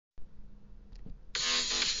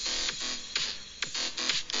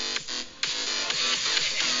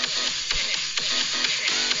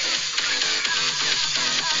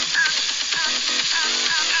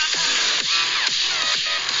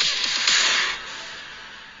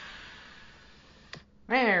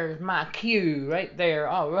there's my cue right there.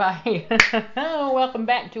 All right. Welcome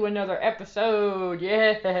back to another episode.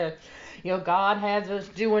 Yeah. God has us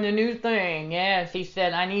doing a new thing. Yes, he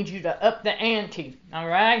said, I need you to up the ante. All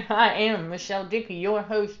right. I am Michelle Dickey, your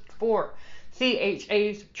host for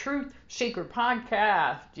CHA's Truth Seeker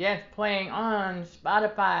podcast. Yes, playing on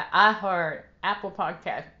Spotify, iHeart, Apple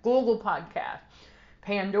Podcast, Google Podcast,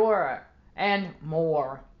 Pandora, and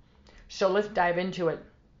more. So let's dive into it.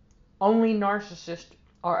 Only narcissists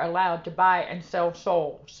are allowed to buy and sell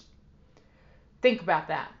souls. Think about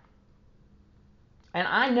that. And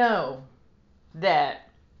I know that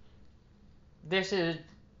this is,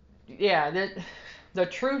 the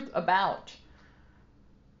truth about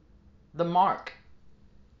the mark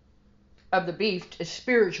of the beast is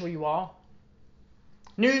spiritual, you all.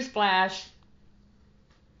 Newsflash,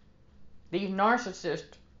 these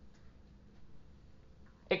narcissists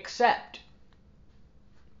accept.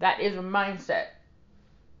 That is a mindset.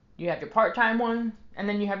 You have your part-time one, and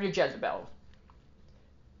then you have your Jezebels.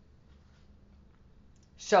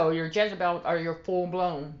 So your Jezebels are your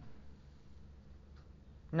full-blown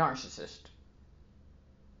narcissist.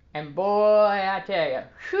 And boy, I tell you,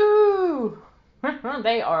 whew,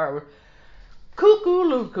 they are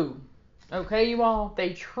cuckoo-luckoo. Okay, you all?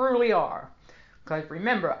 They truly are. Because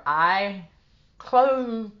remember, I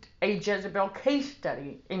closed a Jezebel case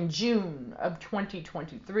study in June of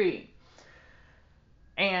 2023.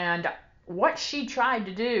 And what she tried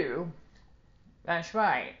to do, that's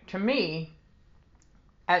right, to me,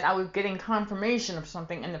 as I was getting confirmation of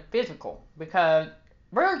something in the physical, because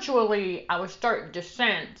virtually I was starting to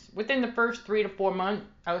sense, within the first 3 to 4 months,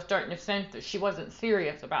 I was starting to sense that she wasn't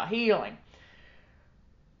serious about healing.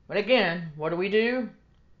 But again, what do?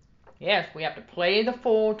 Yes, we have to play the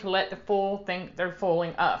fool to let the fool think they're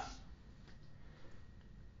fooling us.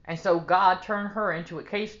 And so God turned her into a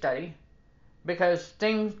case study because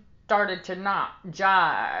things started to not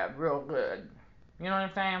jive real good. You know what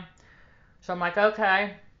I'm saying? So I'm like,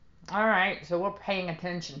 okay, all right, so we're paying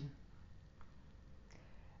attention.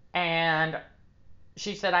 And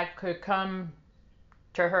she said I could come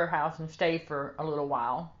to her house and stay for a little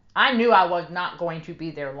while. I knew I was not going to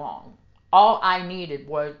be there long. All I needed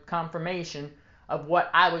was confirmation of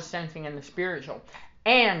what I was sensing in the spiritual.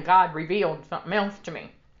 And God revealed something else to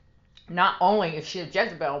me. Not only is she a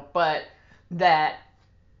Jezebel, but that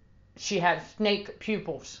she has snake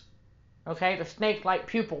pupils. Okay, the snake-like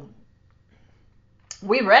pupil.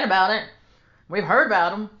 We read about it. We've heard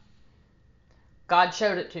about them. God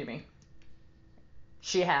showed it to me.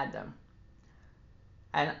 She had them.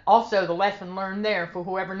 And also the lesson learned there for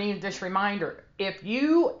whoever needs this reminder. If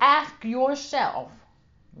you ask yourself,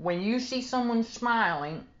 when you see someone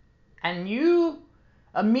smiling, and you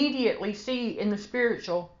immediately see in the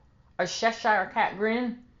spiritual a Cheshire cat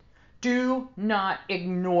grin, do not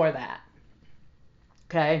ignore that.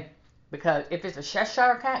 Okay? Because if it's a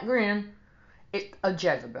Cheshire cat grin, it's a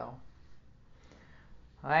Jezebel.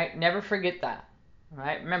 Alright? Never forget that.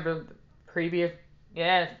 Alright? Remember the previous,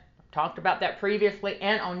 talked about that previously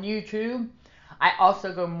and on YouTube. I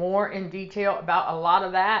also go more in detail about a lot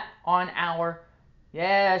of that on our,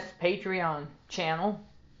 Patreon channel.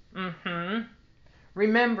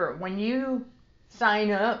 Remember, when you sign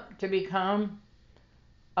up to become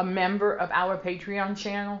a member of our Patreon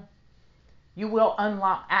channel, you will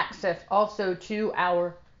unlock access also to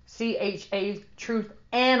our CHA's Truth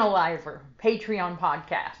Analyzer Patreon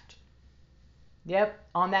podcast. Yep,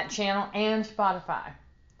 on that channel and Spotify.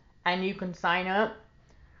 And you can sign up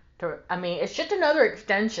to, it's just another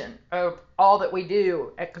extension of all that we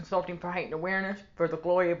do at Consulting for Heightened Awareness for the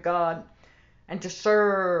glory of God and to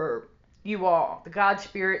serve you all, the God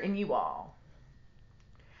Spirit in you all.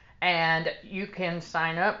 And you can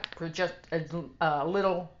sign up for just as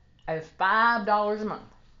little as $5 a month.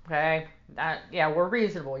 Okay? We're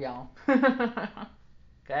reasonable, y'all.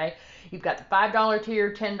 Okay? You've got the $5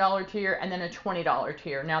 tier, $10 tier, and then a $20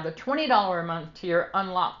 tier. Now, the $20 a month tier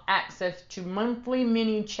unlocks access to monthly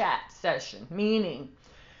mini chat session, meaning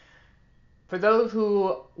for those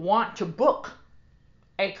who want to book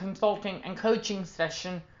a consulting and coaching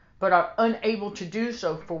session but are unable to do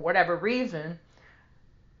so for whatever reason,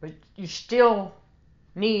 but you still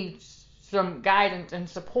need some guidance and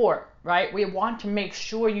support, right? We want to make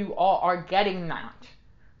sure you all are getting that.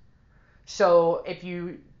 So if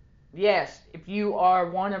you are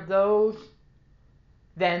one of those,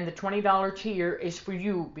 then the $20 tier is for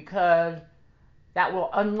you because that will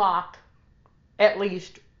unlock at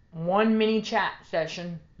least one mini chat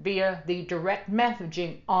session via the direct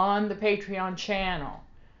messaging on the Patreon channel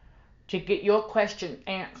to get your question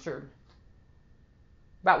answered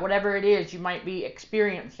about whatever it is you might be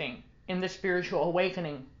experiencing in the spiritual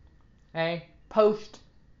awakening okay, post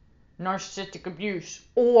narcissistic abuse,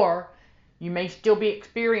 or you may still be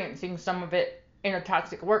experiencing some of it in a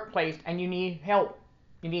toxic workplace and you need help,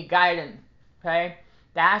 you need guidance, okay?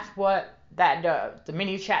 That's what that does, the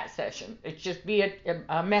mini chat session. It's just via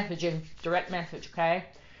a messaging, direct message, okay?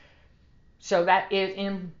 So that is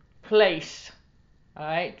in place, all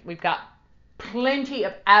right? We've got plenty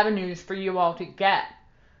of avenues for you all to get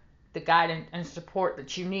the guidance and support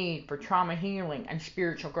that you need for trauma healing and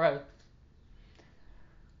spiritual growth.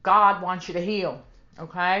 God wants you to heal,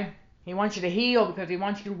 okay? He wants you to heal because he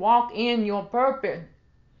wants you to walk in your purpose.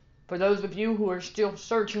 For those of you who are still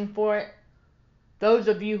searching for it, those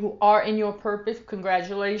of you who are in your purpose,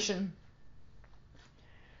 congratulations.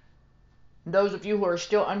 Those of you who are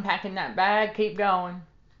still unpacking that bag, keep going.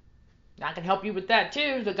 I can help you with that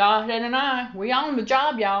too. The Godhead and I, we on the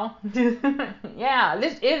job, y'all. Yeah,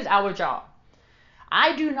 this is our job.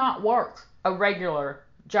 I do not work a regular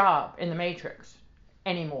job in the Matrix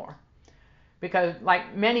anymore. Because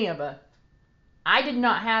like many of us, I did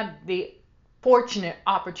not have the fortunate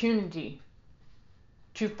opportunity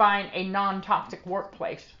to find a non-toxic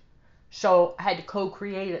workplace. So I had to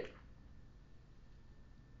co-create it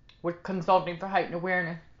with Consulting for Heightened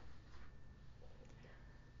Awareness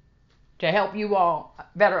to help you all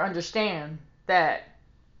better understand that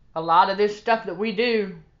a lot of this stuff that we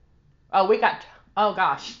do, oh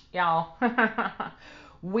gosh, y'all,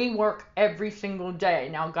 we work every single day.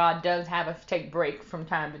 Now, God does have us take breaks from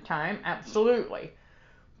time to time, absolutely.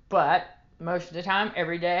 But most of the time,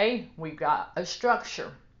 every day, we've got a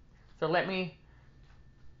structure. So let me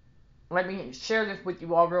share this with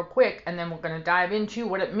you all real quick, and then we're going to dive into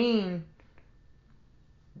what it means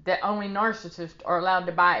that only narcissists are allowed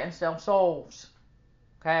to buy and sell souls.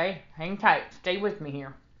 Okay? Hang tight. Stay with me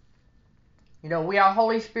here. You know, we are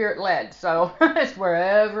Holy Spirit led, so it's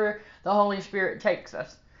wherever the Holy Spirit takes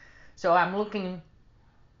us. So I'm looking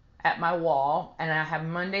at my wall, and I have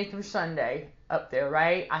Monday through Sunday up there,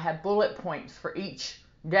 right? I have bullet points for each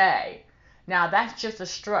day. Now, that's just a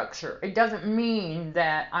structure. It doesn't mean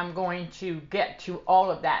that I'm going to get to all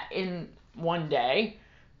of that in one day.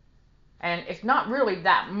 And it's not really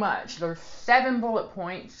that much. There's 7 bullet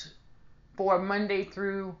points for Monday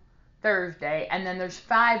through Thursday, and then there's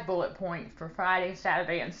 5 bullet points for Friday,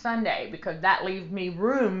 Saturday, and Sunday, because that leaves me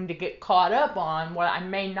room to get caught up on what I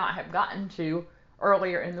may not have gotten to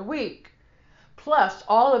earlier in the week. Plus,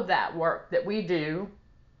 all of that work that we do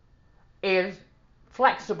is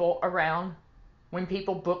flexible around when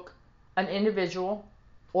people book an individual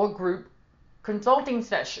or group consulting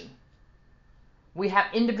session. We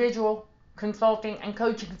have individual consulting and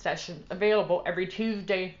coaching sessions available every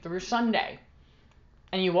Tuesday through Sunday.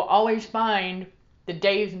 And you will always find the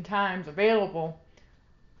days and times available.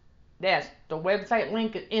 Yes, the website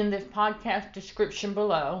link is in this podcast description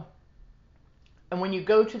below. And when you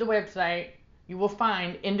go to the website, you will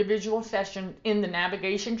find individual sessions in the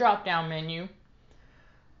navigation drop-down menu.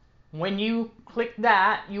 When you click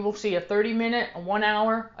that, you will see a 30-minute, a 1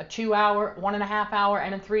 hour, a 2 hour, 1.5 hour,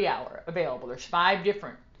 and a 3 hour available. There's 5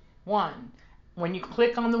 different ones. When you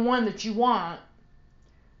click on the one that you want,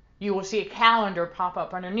 you will see a calendar pop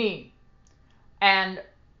up underneath. And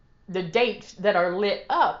the dates that are lit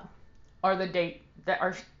up are the dates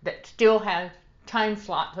that still have time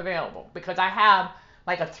slots available, because I have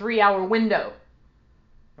like a 3-hour window.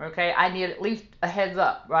 Okay, I need at least a heads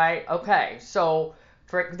up, right? Okay, so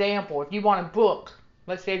for example, if you want to book,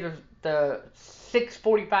 let's say there's the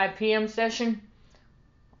 6:45 p.m. session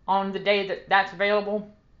on the day that's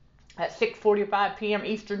available at 6:45 p.m.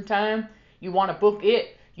 Eastern Time, you want to book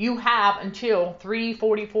it, you have until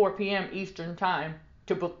 3:44 p.m. Eastern Time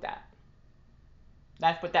to book that.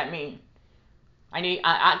 That's what that means.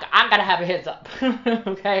 I gotta have a heads up,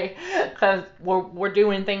 okay? Because we're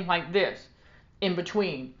doing things like this in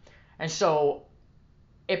between, and so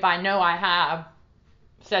if I know I have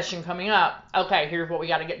session coming up, okay, here's what we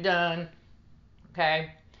got to get done,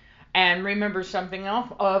 okay? And remember something else,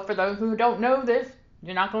 for those who don't know this,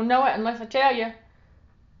 you're not going to know it unless I tell you,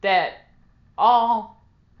 that all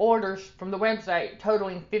orders from the website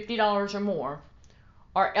totaling $50 or more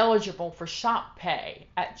are eligible for shop pay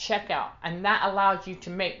at checkout, and that allows you to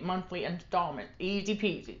make monthly installments, easy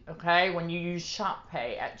peasy, okay, when you use shop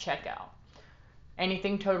pay at checkout.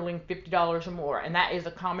 Anything totaling $50 or more, and that is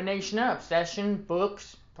a combination of sessions,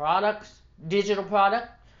 books, products, digital product.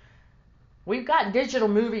 We've got digital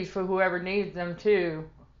movies for whoever needs them too,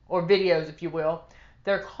 or videos if you will.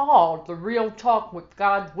 They're called the Real Talk with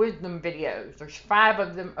God's Wisdom videos. There's 5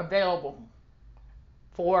 of them available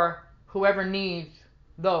for whoever needs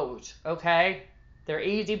those, okay? They're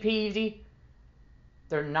easy peasy,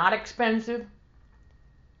 they're not expensive,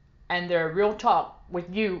 and they're real talk with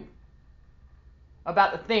you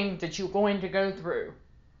about the things that you're going to go through,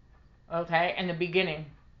 okay, in the beginning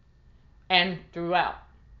and throughout.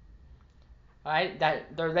 All right,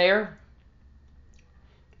 that they're there.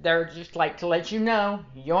 They're just like to let you know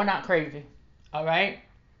you're not crazy. All right,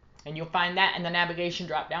 and you'll find that in the navigation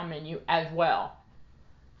drop-down menu as well.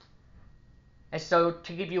 And so,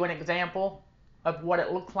 to give you an example of what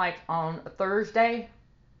it looks like on a Thursday,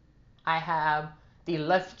 I have the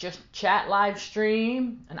Let's Just Chat live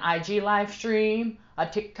stream, an IG live stream, a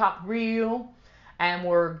TikTok reel, and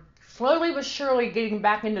we're slowly but surely getting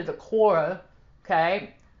back into the core,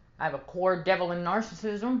 okay? I have a core Devil and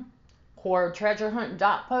Narcissism, core Treasure Hunt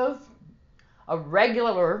dot post, a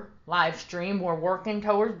regular live stream. We're working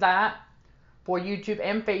towards that for YouTube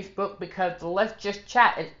and Facebook because the Let's Just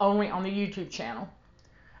Chat is only on the YouTube channel.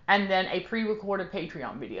 And then a pre-recorded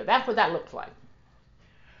Patreon video. That's what that looks like.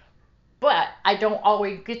 But I don't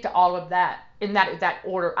always get to all of that in that exact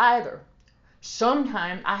order either.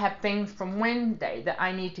 Sometimes I have things from Wednesday that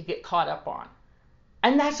I need to get caught up on.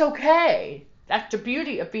 And that's okay. That's the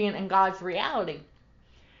beauty of being in God's reality.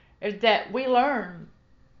 Is that we learn.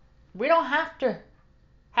 We don't have to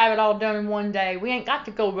have it all done in one day. We ain't got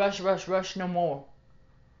to go rush no more.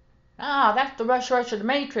 That's the rush of the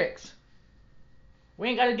Matrix. We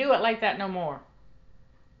ain't got to do it like that no more.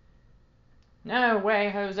 No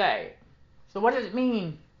way, Jose. So what does it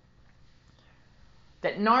mean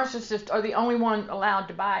that narcissists are the only ones allowed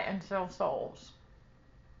to buy and sell souls?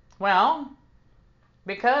 Well,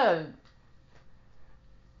 because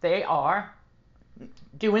they are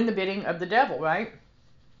doing the bidding of the devil, right?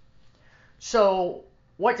 So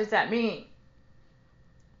what does that mean?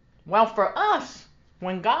 Well, for us,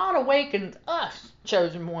 when God awakens us,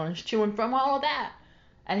 chosen ones, to and from all of that,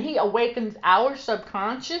 and he awakens our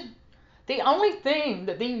subconscious, the only thing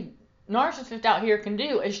that these narcissists out here can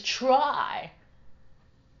do is try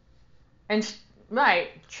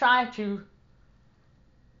to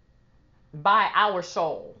buy our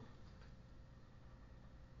soul.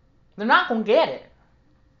 They're not going to get it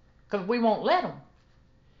because we won't let them.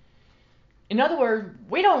 In other words,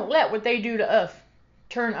 we don't let what they do to us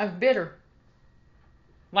turn us bitter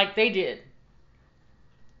like they did.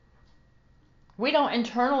 We don't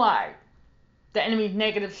internalize the enemy's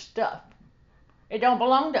negative stuff. It don't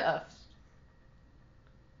belong to us.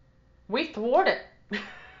 We thwart it.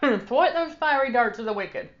 Thwart those fiery darts of the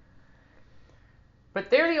wicked. But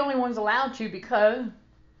they're the only ones allowed to because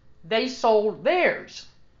they sold theirs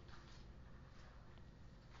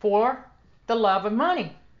for the love of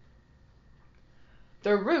money.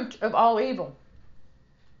 The root of all evil.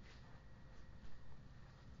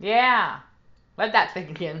 Yeah, let that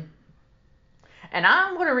sink in. And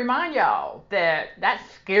I'm going to remind y'all that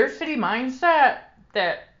scarcity mindset,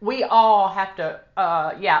 that we all have to,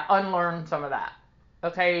 unlearn some of that.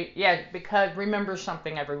 Okay, yeah, because remember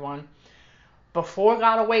something, everyone. Before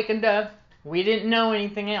God awakened us, we didn't know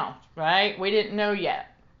anything else, right? We didn't know yet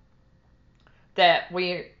that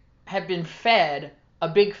we have been fed a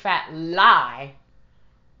big fat lie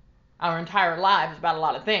our entire lives about a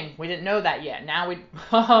lot of things. We didn't know that yet. Now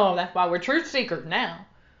that's why we're truth seekers now.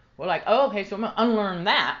 We're like, okay, so I'm going to unlearn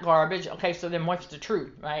that garbage. Okay, so then what's the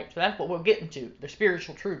truth, right? So that's what we're getting to, the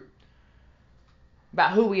spiritual truth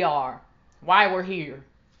about who we are, why we're here,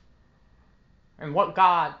 and what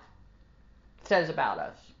God says about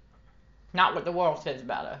us, not what the world says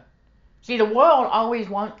about us. See, the world always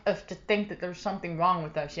wants us to think that there's something wrong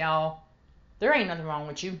with us, y'all. There ain't nothing wrong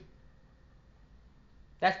with you.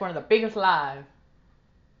 That's one of the biggest lies.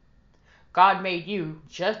 God made you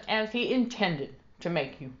just as he intended to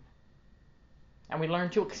make you. And we learn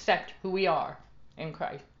to accept who we are in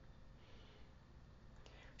Christ.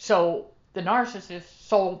 So the narcissist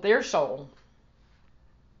sold their soul,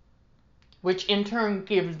 which in turn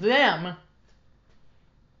gives them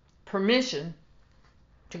permission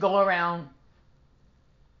to go around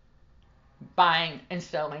buying and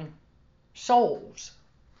selling souls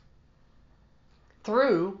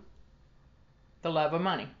through the love of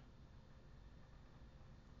money.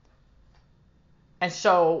 And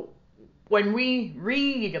so when we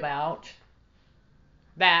read about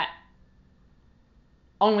that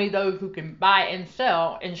only those who can buy and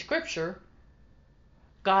sell in Scripture,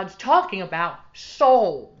 God's talking about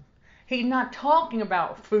soul. He's not talking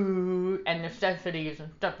about food and necessities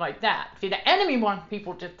and stuff like that. See, the enemy wants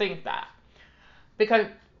people to think that. Because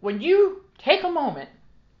when you take a moment,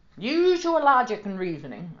 use your logic and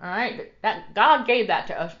reasoning, all right? That God gave that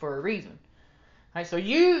to us for a reason. All right, so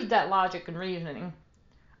use that logic and reasoning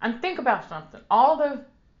and think about something. All the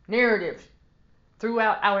narratives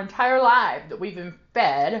throughout our entire life that we've been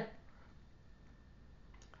fed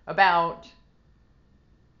about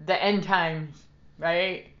the end times,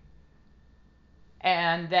 right?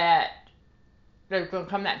 And that there's going to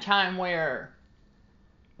come that time where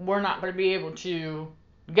we're not going to be able to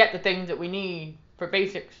get the things that we need for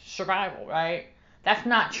basic survival, right? That's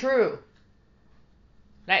not true.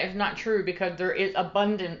 That is not true, because there is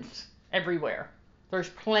abundance everywhere. There's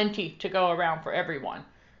plenty to go around for everyone.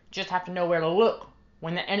 Just have to know where to look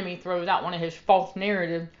when the enemy throws out one of his false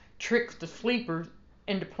narratives, tricks the sleepers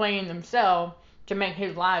into playing themselves to make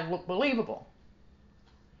his lies look believable.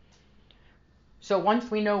 So once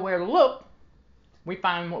we know where to look, we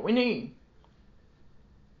find what we need.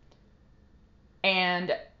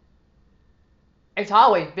 And it's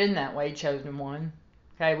always been that way, chosen one.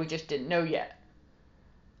 Okay, we just didn't know yet.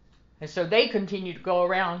 And so they continue to go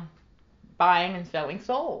around buying and selling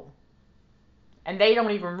souls. And they don't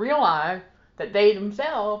even realize that they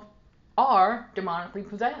themselves are demonically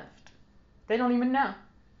possessed. They don't even know.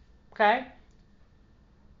 Okay?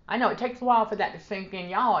 I know it takes a while for that to sink in.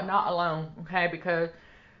 Y'all are not alone. Okay? Because,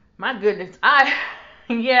 my goodness,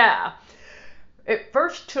 yeah. It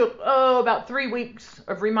first took, about 3 weeks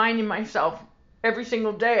of reminding myself every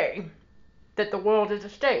single day that the world is a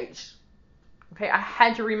stage. Okay? I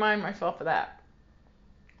had to remind myself of that.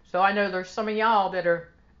 So I know there's some of y'all that are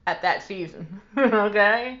at that season.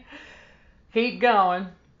 Okay? Keep going.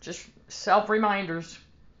 Just self-reminders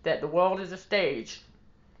that the world is a stage.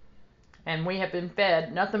 And we have been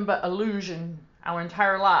fed nothing but illusion our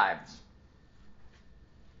entire lives.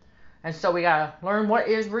 And so we gotta learn what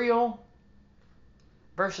is real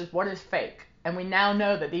versus what is fake. And we now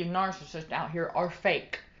know that these narcissists out here are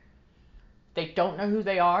fake. They don't know who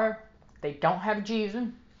they are. They don't have Jesus.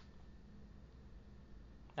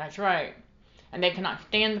 That's right. And they cannot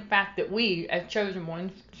stand the fact that we, as chosen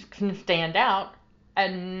ones, can stand out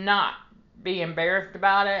and not be embarrassed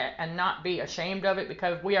about it and not be ashamed of it,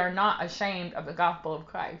 because we are not ashamed of the gospel of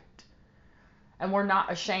Christ. And we're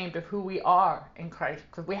not ashamed of who we are in Christ,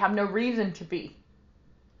 because we have no reason to be.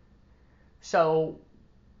 So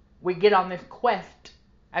we get on this quest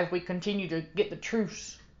as we continue to get the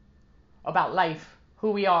truths about life,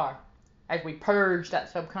 who we are, as we purge that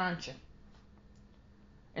subconscious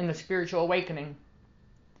in the spiritual awakening.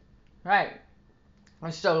 Right.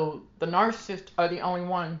 And so the narcissists are the only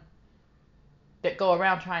one that go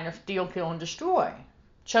around trying to steal, kill, and destroy.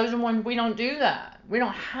 Chosen ones, we don't do that. We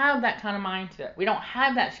don't have that kind of mindset. We don't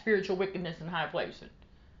have that spiritual wickedness in high places.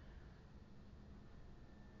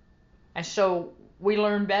 And so we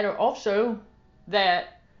learn better also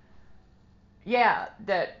that,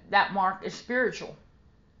 that mark is spiritual.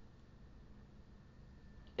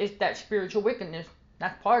 It's that spiritual wickedness.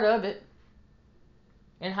 That's part of it.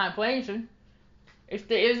 In high places. It's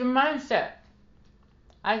the ism mindset.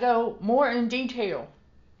 I go more in detail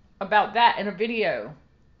about that in a video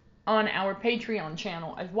on our Patreon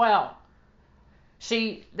channel as well.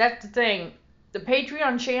 See, that's the thing. The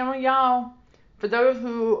Patreon channel, y'all, for those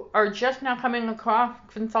who are just now coming across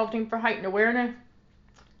Consulting for Heightened Awareness,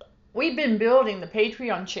 we've been building the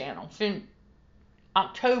Patreon channel since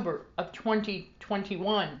October of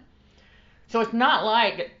 2021. So it's not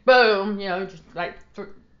like, boom, just like,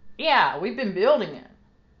 we've been building it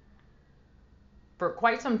for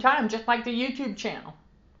quite some time, just like the YouTube channel.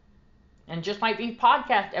 And just like these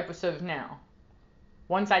podcast episodes now.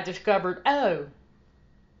 Once I discovered,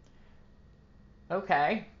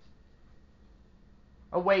 okay,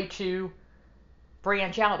 a way to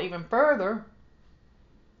branch out even further.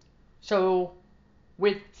 So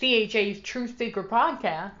with CHA's Truth Seeker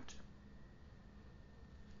podcast,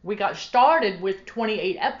 we got started with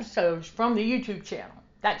 28 episodes from the YouTube channel.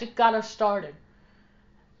 That just got us started.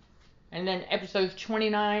 And then episodes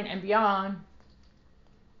 29 and beyond.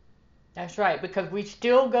 That's right, because we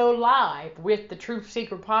still go live with the Truth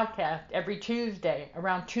Seeker podcast every Tuesday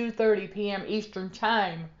around 2:30 p.m. Eastern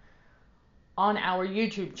Time on our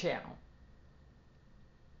YouTube channel.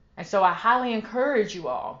 And so I highly encourage you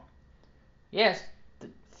all. Yes, the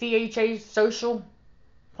CHA's social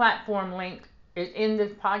platform link is in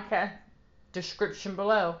this podcast description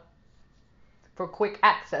below for quick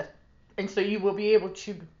access. And so you will be able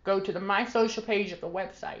to go to the My Social page of the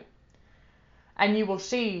website. And you will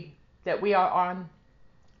see that we are on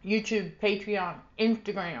YouTube, Patreon,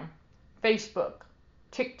 Instagram, Facebook,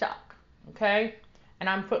 TikTok. Okay? And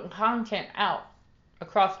I'm putting content out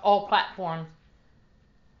across all platforms.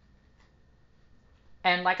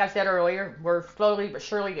 And like I said earlier, we're slowly but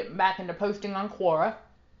surely getting back into posting on Quora.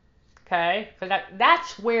 Okay? Because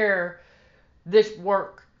that's where this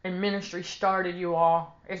work and ministry started, you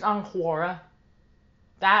all. It's on Quora.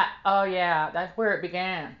 That's where it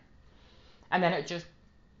began. And then it just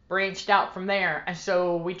branched out from there. And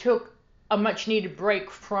so we took a much needed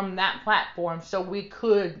break from that platform so we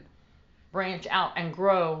could branch out and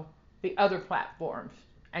grow the other platforms.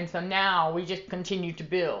 And so now we just continue to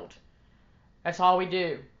build. That's all we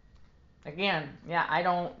do. Again,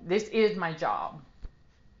 this is my job.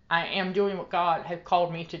 I am doing what God has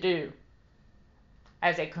called me to do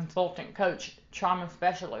as a consultant coach, trauma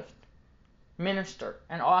specialist, minister,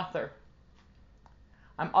 and author.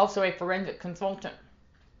 I'm also a forensic consultant.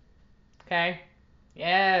 Okay?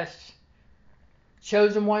 Yes.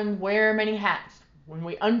 Chosen ones wear many hats. When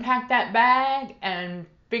we unpack that bag and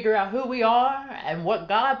figure out who we are and what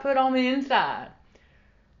God put on the inside.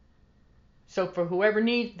 So for whoever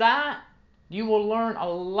needs that, you will learn a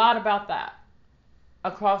lot about that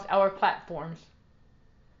across our platforms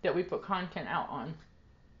that we put content out on.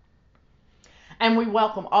 And we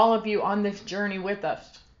welcome all of you on this journey with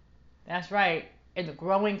us. That's right, in the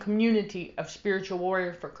growing community of spiritual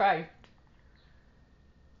warriors for Christ.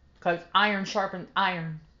 Because iron sharpens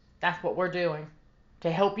iron. That's what we're doing.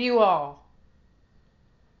 To help you all.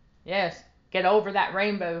 Yes, get over that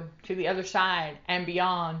rainbow to the other side and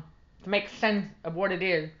beyond. To make sense of what it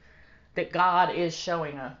is that God is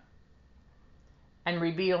showing us. And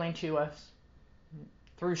revealing to us.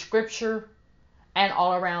 Through scripture and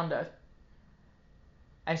all around us.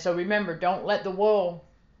 And so remember, don't let the world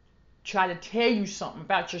try to tell you something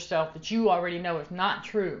about yourself that you already know is not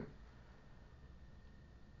true.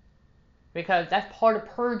 Because that's part of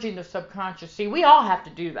purging the subconscious. See, we all have to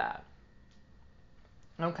do that.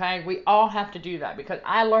 Okay? We all have to do that. Because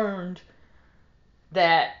I learned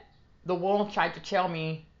that the world tried to tell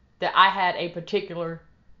me that I had a particular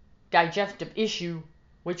digestive issue,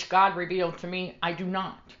 which God revealed to me I do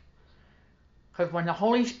not. Because when the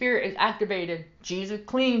Holy Spirit is activated, Jesus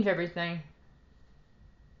cleans everything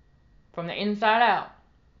from the inside out.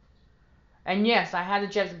 And yes, I had a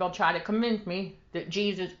Jezebel try to convince me that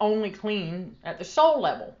Jesus only cleaned at the soul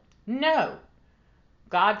level. No.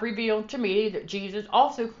 God revealed to me that Jesus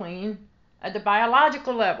also cleaned at the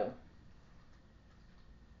biological level.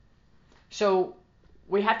 So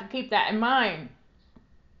we have to keep that in mind.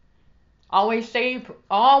 Always say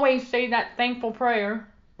that thankful prayer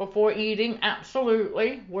before eating.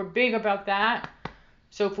 Absolutely. We're big about that.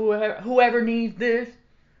 So for whoever needs this,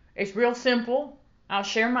 it's real simple. I'll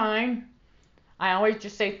share mine. I always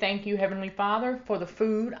just say thank you, Heavenly Father, for the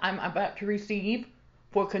food I'm about to receive,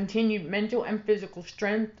 for continued mental and physical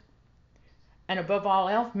strength, and above all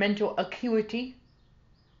else, mental acuity,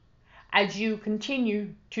 as you continue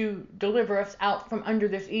to deliver us out from under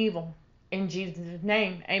this evil. In Jesus'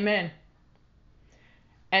 name, amen.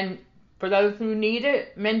 And for those who need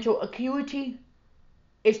it, mental acuity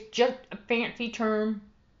is just a fancy term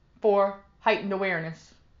for heightened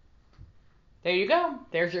awareness. There you go.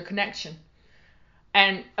 There's your connection.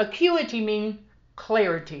 And acuity means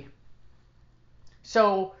clarity.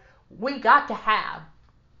 So we got to have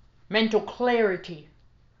mental clarity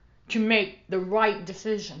to make the right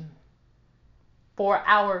decision for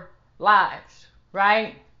our lives,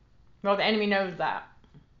 right? Well, the enemy knows that.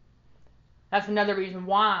 That's another reason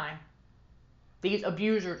why these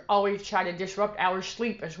abusers always try to disrupt our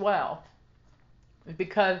sleep as well. It's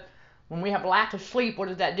because when we have lack of sleep, what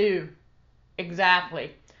does that do?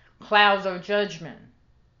 Exactly. Clouds of judgment.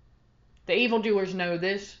 The evildoers know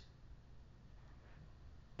this.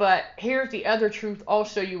 But here's the other truth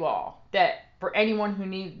also, you all, that for anyone who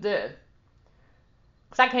needs this.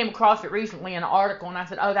 Because I came across it recently in an article and I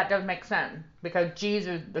said, oh, that does make sense. Because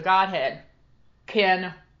Jesus, the Godhead,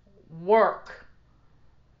 can work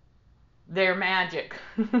their magic,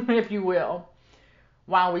 if you will,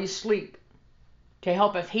 while we sleep to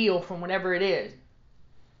help us heal from whatever it is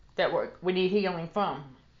that we need healing from.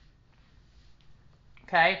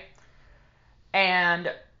 Okay?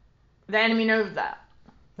 And the enemy knows that.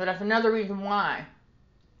 So that's another reason why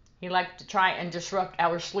he likes to try and disrupt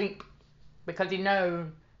our sleep. Because he knows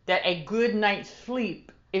that a good night's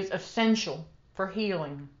sleep is essential for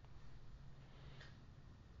healing.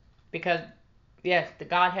 Because, yes, the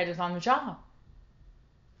Godhead is on the job.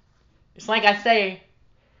 It's like I say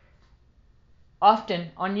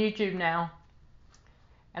often on YouTube now.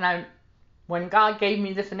 And when God gave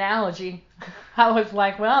me this analogy, I was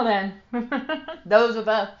like, well then, those of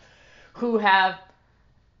us who have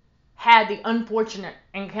had the unfortunate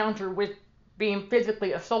encounter with being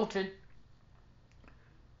physically assaulted,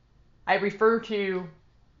 I refer to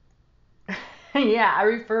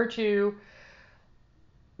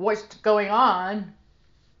what's going on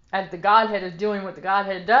as the Godhead is doing what the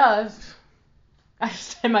Godhead does. I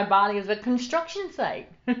say my body is a construction site.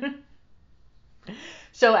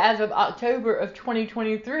 So as of October of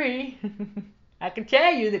 2023, I can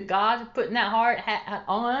tell you that God is putting that hard hat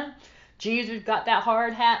on. Jesus got that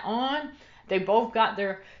hard hat on. They both got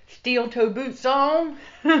their steel toe boots on.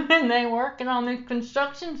 And they working on this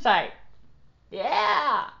construction site.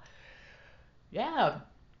 Yeah. Yeah.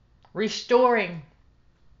 Restoring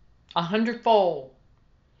 100-fold.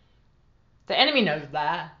 The enemy knows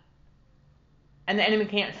that. And the enemy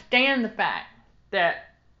can't stand the fact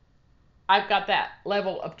that I've got that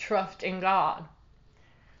level of trust in God.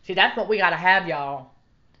 See, that's what we got to have, y'all.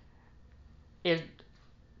 Is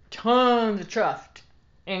tons of trust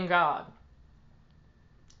in God.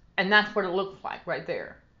 And that's what it looks like right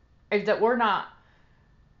there. Is that we're not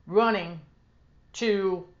running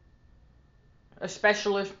to a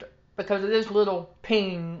specialist because of this little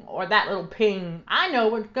ping or that little ping. I know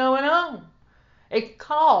what's going on. It's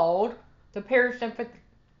called the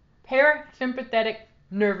parasympathetic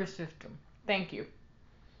nervous system. Thank you.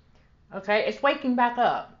 Okay, it's waking back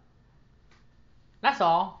up. That's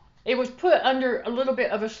all. It was put under a little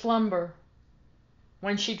bit of a slumber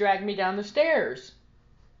when she dragged me down the stairs.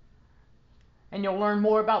 And you'll learn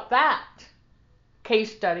more about that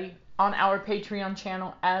case study on our Patreon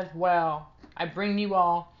channel as well. I bring you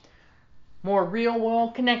all more real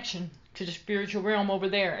world connection to the spiritual realm over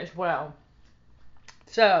there as well.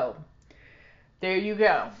 So, there you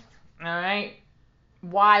go. Alright?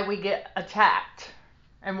 Why we get attacked.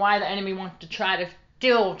 And why the enemy wants to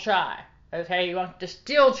still try. Okay? He wants to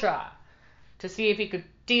still try. To see if he could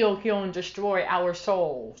steal, kill, and destroy our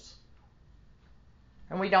souls.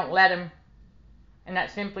 And we don't let him. And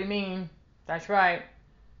that simply means, that's right,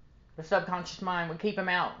 the subconscious mind would keep him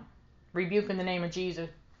out. Rebuke in the name of Jesus.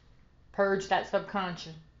 Purge that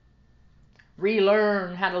subconscious.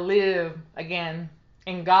 Relearn how to live again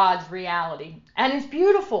in God's reality. And it's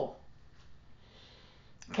beautiful.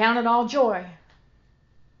 Count it all joy.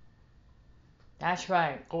 That's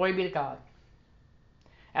right. Glory be to God.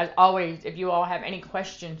 As always, if you all have any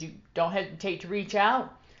questions, you don't hesitate to reach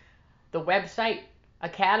out. The website,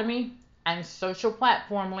 academy, and social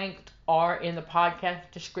platform links are in the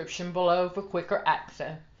podcast description below for quicker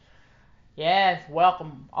access. Yes,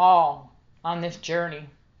 welcome all on this journey.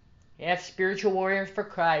 Yes, spiritual warriors for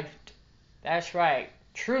Christ. That's right.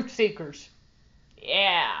 Truth seekers.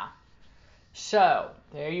 Yeah. So,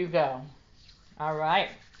 there you go. All right.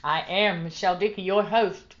 I am Michelle Dickey, your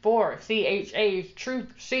host for CHA's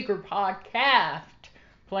Truth Seeker Podcast,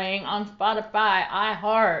 playing on Spotify,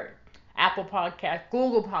 iHeart, Apple Podcast,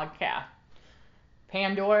 Google Podcast,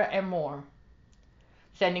 Pandora, and more.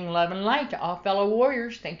 Sending love and light to all fellow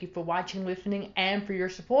warriors. Thank you for watching, listening, and for your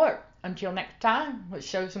support. Until next time, let's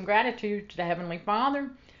show some gratitude to the Heavenly Father,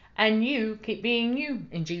 and you keep being you.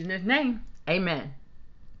 In Jesus' name, amen.